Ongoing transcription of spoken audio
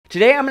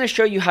Today I'm going to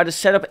show you how to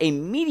set up a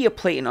media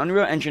plate in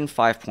Unreal Engine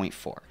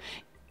 5.4.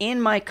 In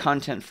my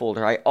content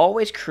folder, I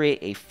always create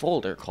a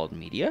folder called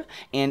media,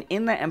 and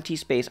in that empty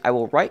space, I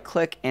will right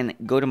click and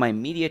go to my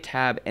media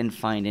tab and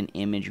find an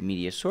image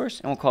media source,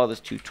 and we'll call this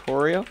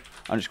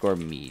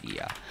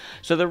tutorial_media.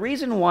 So the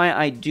reason why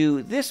I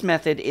do this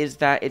method is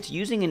that it's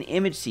using an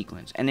image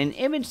sequence, and an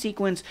image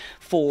sequence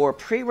for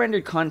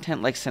pre-rendered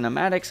content like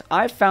cinematics,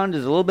 I've found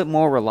is a little bit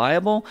more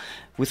reliable.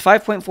 With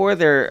 5.4,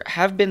 there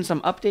have been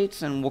some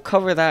updates, and we'll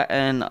cover that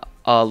in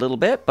a little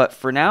bit, but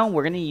for now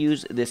we're going to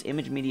use this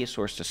image media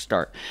source to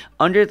start.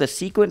 Under the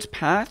sequence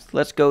path,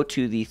 let's go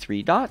to the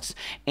three dots,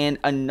 and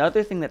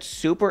another thing that's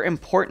super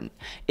important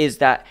is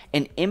that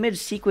an image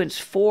sequence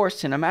for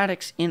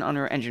cinematics in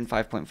Unreal Engine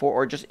 5.4,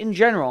 or just in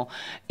general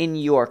in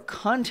your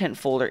content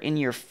folder in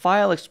your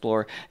file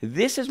explorer,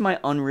 this is my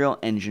Unreal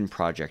Engine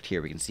project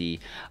here. We can see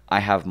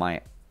I have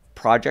my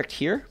project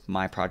here,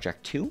 my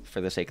project 2 for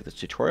the sake of this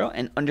tutorial,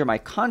 and under my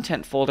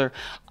content folder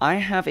I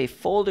have a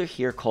folder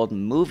here called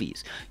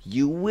movies.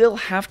 You will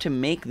have to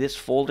make this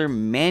folder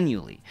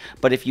manually,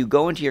 but if you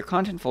go into your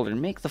content folder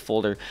and make the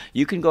folder,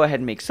 you can go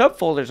ahead and make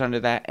subfolders under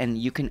that, and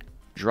you can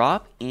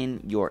drop in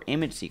your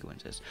image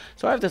sequences.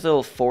 So I have this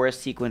little forest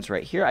sequence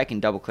right here. I can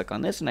double click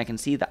on this and I can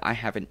see that I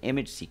have an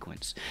image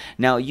sequence.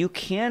 Now you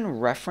can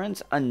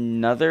reference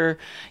another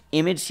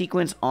image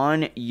sequence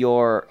on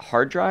your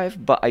hard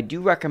drive, but I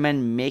do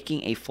recommend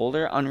making a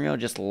folder. Unreal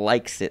just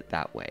likes it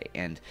that way,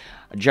 and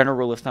a general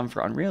rule of thumb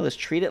for Unreal is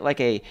treat it like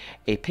a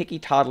picky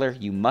toddler.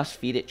 You must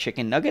feed it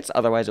chicken nuggets,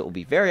 otherwise it will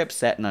be very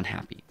upset and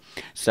unhappy.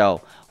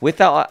 So with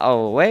that out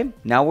of the way,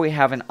 now we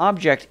have an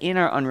object in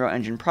our Unreal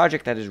Engine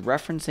project that is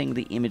referencing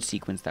the image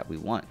sequence that we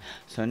want.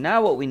 So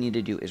now what we need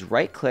to do is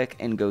right click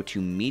and go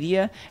to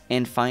media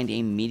and find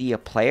a media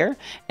player,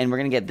 and we're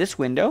going to get this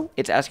window.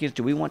 It's asking us,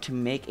 do we want to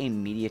make a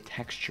media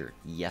texture?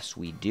 Yes,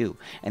 we do.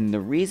 And the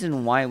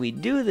reason why we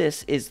do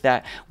this is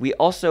that we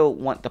also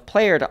want the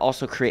player to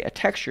also create a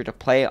texture to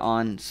play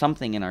on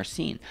something in our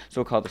scene.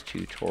 So we'll call this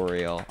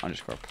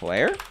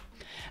tutorial_player.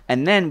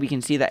 And then we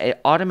can see that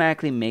it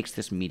automatically makes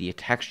this media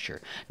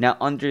texture. Now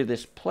under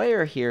this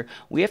player here,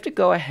 we have to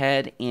go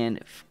ahead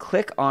and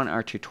click on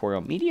our tutorial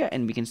media,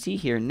 and we can see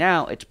here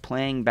now it's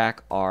playing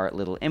back our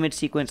little image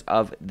sequence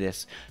of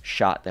this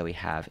shot that we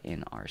have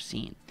in our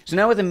scene. So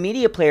now with the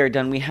media player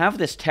done, we have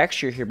this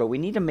texture here, but we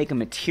need to make a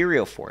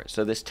material for it.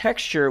 So this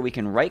texture, we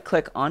can right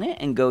click on it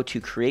and go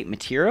to create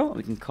material.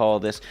 We can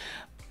call this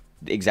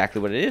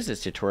exactly what it is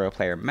tutorial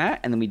player matte,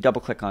 and then we double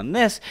click on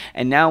this,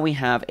 and now we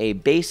have a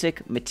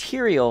basic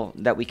material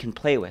that we can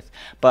play with.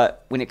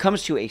 But when it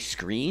comes to a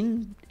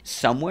screen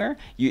somewhere,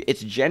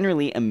 it's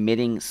generally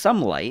emitting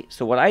some light.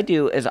 So what I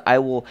do is I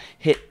will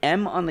hit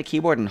M on the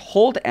keyboard and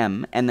hold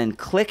M and then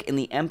click in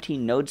the empty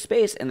node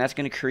space, and that's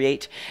going to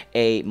create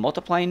a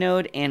multiply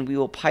node, and we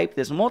will pipe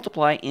this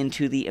multiply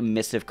into the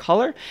emissive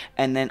color,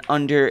 and then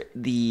under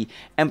the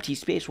empty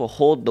space we'll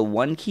hold the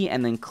 1 key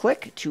and then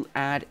click to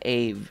add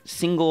a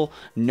single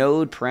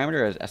node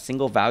parameter, a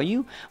single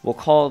value. We'll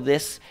call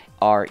this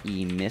our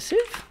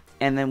emissive,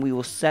 and then we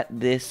will set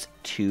this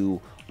to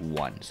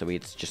 1. So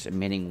it's just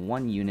emitting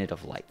 1 unit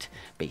of light,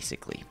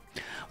 basically.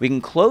 We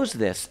can close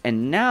this,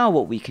 and now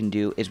what we can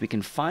do is we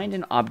can find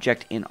an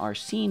object in our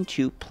scene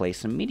to play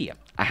some media.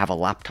 I have a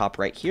laptop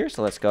right here,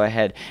 so let's go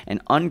ahead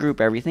and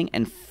ungroup everything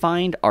and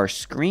find our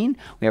screen.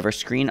 We have our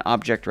screen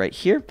object right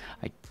here.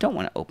 I don't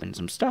want to open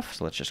some stuff,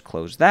 so let's just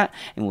close that,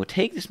 and we'll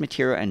take this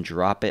material and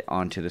drop it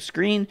onto the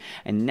screen.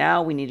 And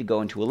now we need to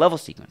go into a level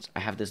sequence.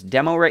 I have this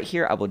demo right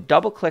here. I will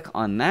double click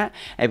on that,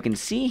 and we can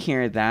see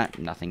here that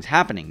nothing's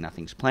happening,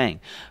 nothing's playing.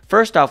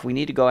 First off, we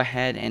need to go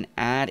ahead and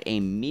add a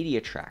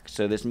media track.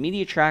 So this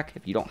media track,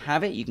 if you don't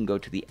have it, you can go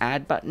to the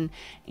add button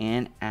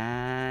and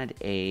add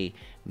a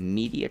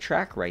media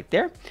track right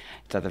there.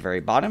 It's at the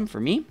very bottom for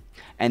me.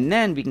 And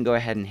then we can go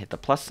ahead and hit the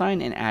plus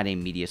sign and add a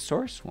media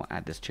source. We'll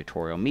add this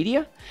tutorial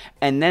media.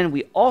 And then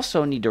we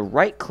also need to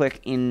right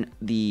click in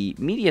the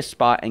media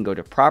spot and go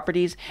to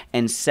properties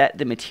and set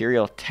the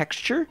material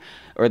texture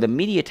or the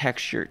media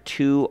texture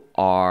to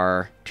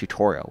our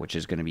tutorial, which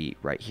is going to be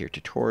right here,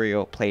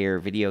 tutorial player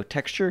video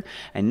texture.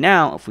 And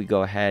now if we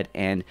go ahead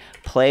and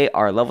play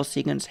our level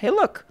sequence, hey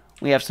look,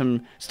 we have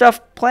some stuff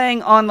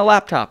playing on the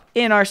laptop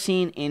in our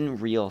scene in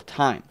real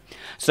time.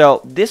 So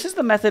this is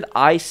the method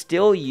I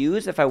still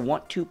use if I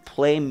want to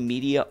play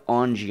media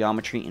on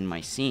geometry in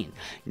my scene.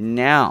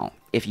 Now,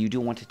 if you do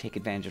want to take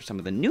advantage of some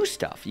of the new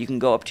stuff, you can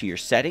go up to your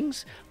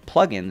settings,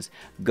 plugins,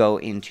 go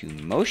into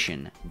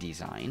motion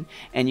design,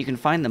 and you can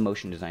find the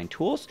motion design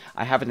tools.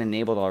 I have it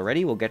enabled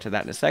already. We'll get to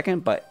that in a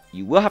second, but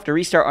you will have to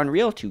restart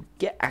Unreal to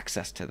get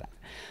access to that.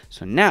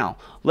 So now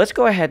let's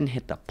go ahead and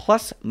hit the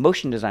plus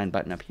motion design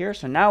button up here.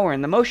 So now we're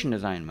in the motion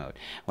design mode.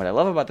 What I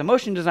love about the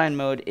motion design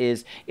mode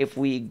is if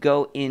we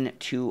go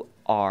into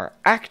our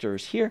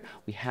actors here,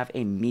 we have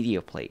a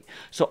media plate.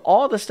 So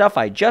all the stuff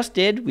I just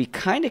did, we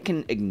kind of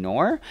can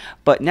ignore,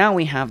 but now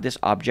we have this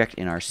object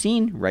in our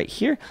scene right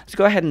here. Let's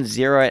go ahead and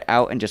zero it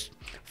out and just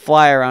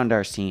fly around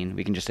our scene.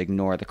 We can just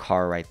ignore the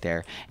car right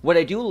there. What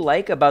I do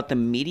like about the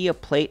media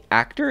plate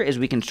actor is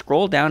we can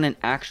scroll down and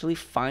actually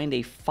find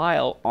a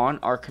file on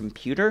our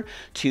computer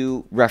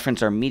to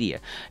reference our media.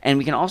 And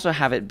we can also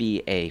have it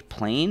be a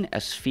plane, a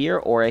sphere,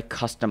 or a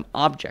custom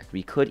object.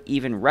 We could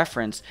even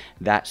reference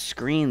that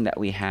screen that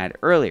we had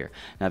earlier.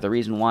 Now, the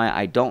reason why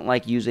I don't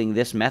like using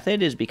this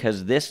method is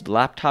because this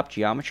laptop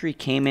geometry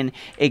came in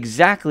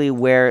exactly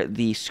where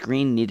the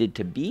screen needed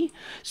to be.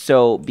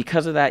 So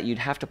because of that, you'd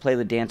have to play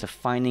the dance of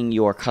finding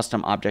your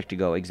custom object to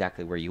go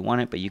exactly where you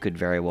want it, but you could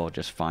very well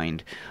just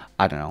find,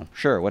 I don't know,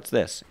 sure, what's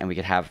this? And we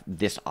could have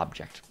this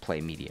object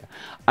play media.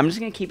 I'm just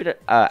going to keep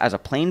it as a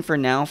plane for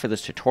now for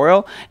this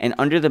tutorial, and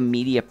under the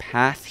media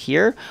path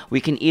here,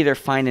 we can either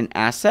find an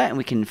asset and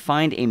we can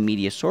find a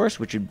media source,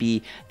 which would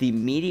be the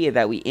media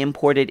that we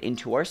imported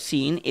into our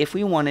scene if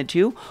we wanted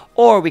to,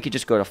 or we could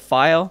just go to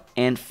File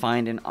and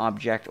find an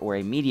object or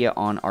a media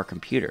on our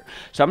computer.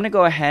 So I'm going to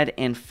go ahead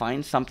and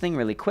find something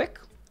really quick.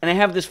 And I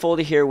have this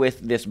folder here with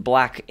this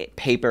black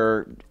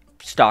paper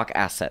stock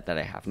asset that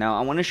I have. Now,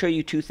 I want to show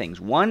you two things.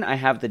 One, I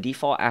have the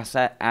default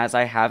asset as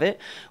I have it,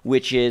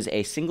 which is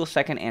a single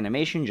second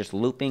animation, just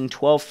looping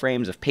 12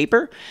 frames of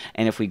paper.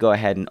 And if we go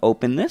ahead and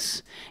open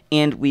this,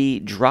 and we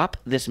drop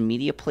this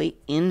media plate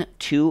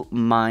into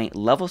my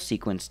level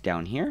sequence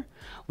down here,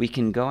 we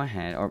can go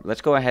ahead, or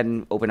let's go ahead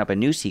and open up a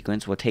new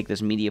sequence. We'll take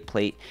this media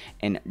plate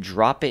and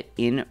drop it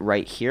in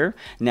right here.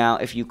 Now,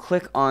 if you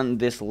click on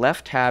this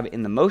left tab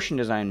in the motion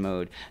design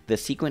mode, the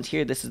sequence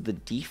here, this is the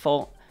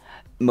default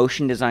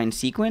motion design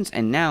sequence.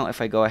 And now if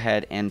I go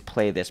ahead and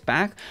play this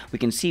back, we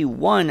can see,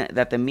 one,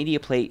 that the media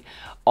plate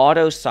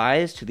auto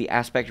size to the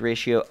aspect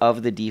ratio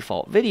of the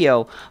default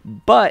video,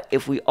 but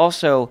if we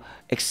also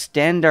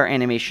extend our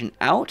animation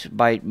out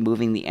by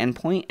moving the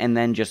endpoint and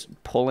then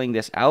just pulling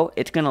this out,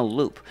 it's going to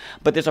loop.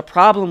 But there's a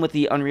problem with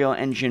the Unreal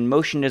Engine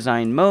motion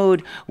design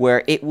mode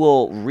where it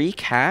will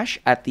recache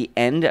at the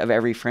end of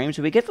every frame,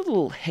 so we get the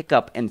little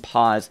hiccup and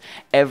pause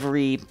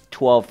every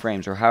 12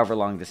 frames or however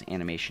long this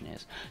animation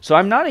is. So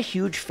I'm not a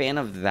huge fan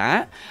of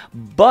that,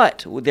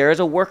 but there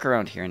is a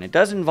workaround here, and it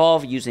does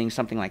involve using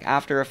something like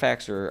After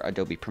Effects or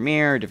Adobe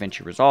Premiere,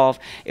 Vinci Resolve.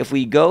 If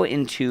we go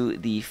into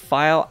the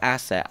file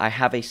asset, I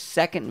have a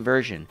second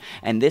version,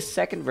 and this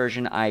second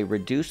version I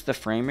reduced the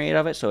frame rate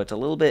of it so it's a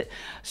little bit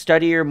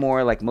steadier,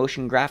 more like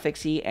motion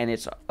graphics-y, and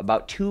it's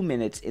about 2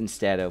 minutes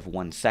instead of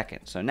 1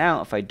 second. So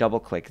now if I double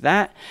click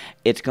that,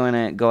 it's going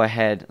to go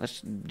ahead,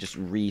 let's just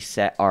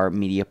reset our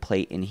media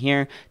plate in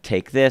here,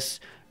 take this,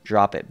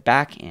 drop it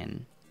back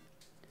in.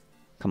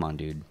 Come on,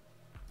 dude.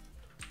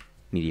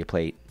 Media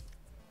plate,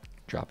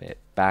 drop it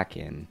back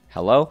in.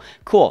 Hello?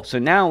 Cool. So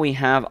now we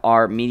have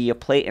our media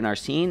plate in our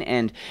scene,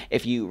 and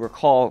if you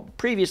recall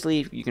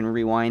previously, you can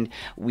rewind,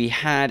 we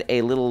had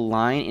a little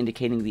line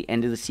indicating the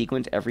end of the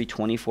sequence every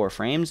 24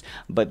 frames,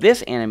 but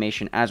this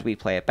animation, as we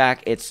play it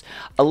back, it's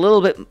a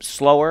little bit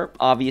slower,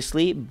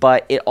 obviously,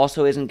 but it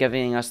also isn't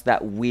giving us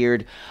that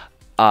weird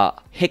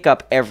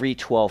hiccup every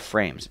 12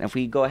 frames. And if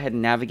we go ahead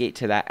and navigate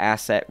to that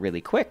asset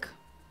really quick,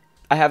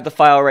 I have the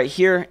file right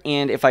here,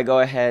 and if I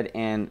go ahead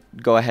and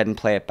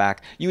play it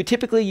back, you would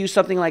typically use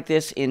something like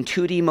this in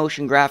 2D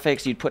motion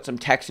graphics. You'd put some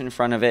text in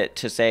front of it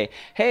to say,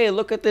 hey,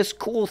 look at this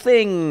cool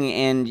thing,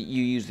 and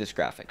you use this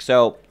graphic.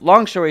 So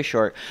long story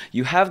short,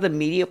 you have the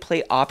media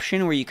plate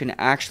option where you can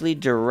actually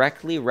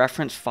directly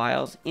reference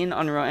files in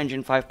Unreal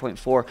Engine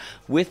 5.4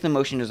 with the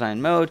motion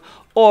design mode,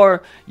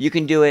 or you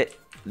can do it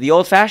the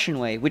old-fashioned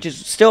way, which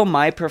is still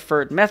my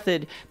preferred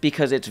method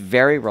because it's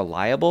very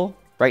reliable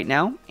right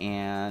now,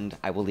 and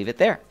I will leave it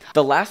there.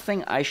 The last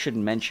thing I should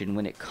mention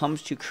when it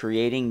comes to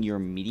creating your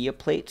media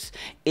plates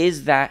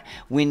is that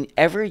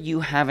whenever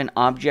you have an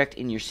object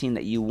in your scene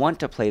that you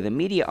want to play the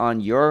media on,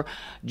 your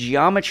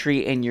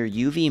geometry and your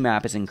UV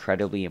map is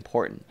incredibly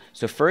important.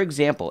 So for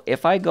example,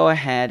 if I go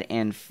ahead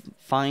and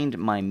find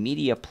my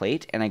media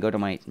plate and I go to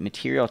my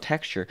material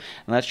texture,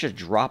 and let's just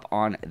drop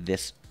on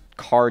this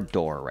car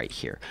door right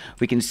here,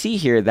 we can see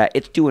here that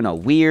it's doing a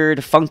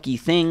weird funky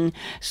thing,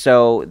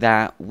 so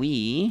that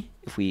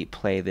if we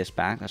play this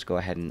back, let's go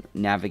ahead and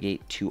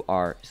navigate to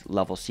our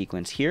level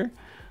sequence here.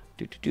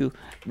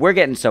 We're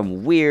getting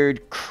some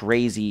weird,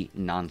 crazy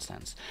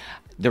nonsense.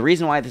 The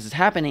reason why this is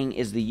happening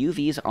is the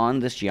UVs on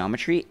this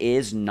geometry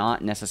is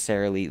not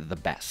necessarily the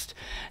best.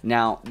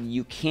 Now,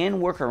 you can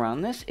work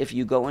around this if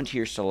you go into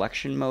your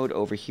selection mode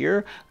over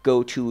here,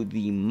 go to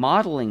the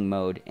modeling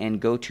mode,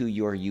 and go to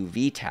your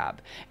UV tab.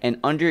 And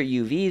under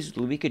UVs,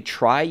 we could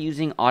try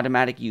using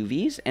automatic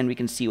UVs, and we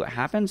can see what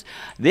happens.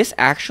 This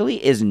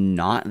actually is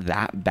not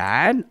that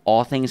bad,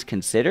 all things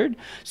considered.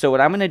 So what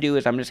I'm going to do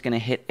is I'm just going to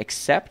hit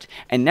accept,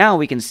 and now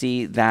we can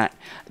see that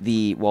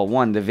the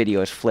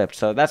video is flipped,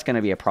 so that's going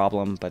to be a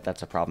problem, but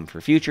that's a problem for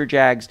future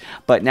JAGs.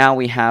 But now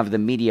we have the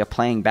media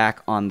playing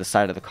back on the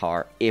side of the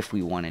car if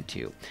we wanted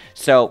to.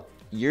 So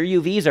Your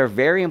UVs are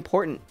very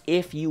important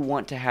if you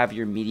want to have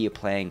your media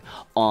playing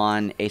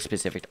on a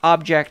specific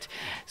object.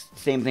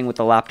 Same thing with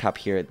the laptop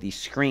here. The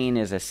screen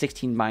is a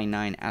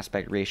 16:9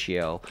 aspect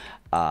ratio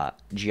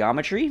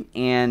geometry,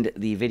 and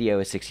the video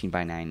is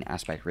 16:9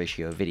 aspect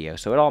ratio video,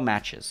 so it all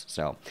matches.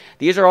 So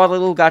these are all the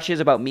little gotchas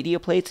about media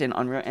plates in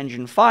Unreal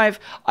Engine 5.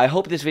 I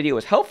hope this video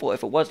was helpful.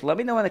 If it was, let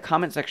me know in the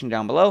comment section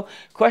down below.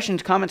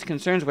 Questions, comments,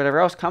 concerns, whatever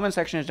else, comment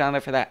section is down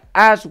there for that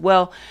as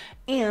well.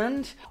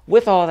 And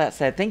with all that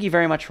said, thank you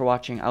very much for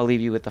watching. I'll leave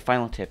you with the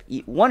final tip.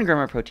 Eat 1 gram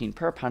of protein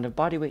per pound of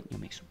body weight, and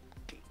you'll make some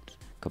gains.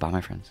 Goodbye,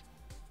 my friends.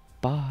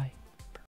 Bye.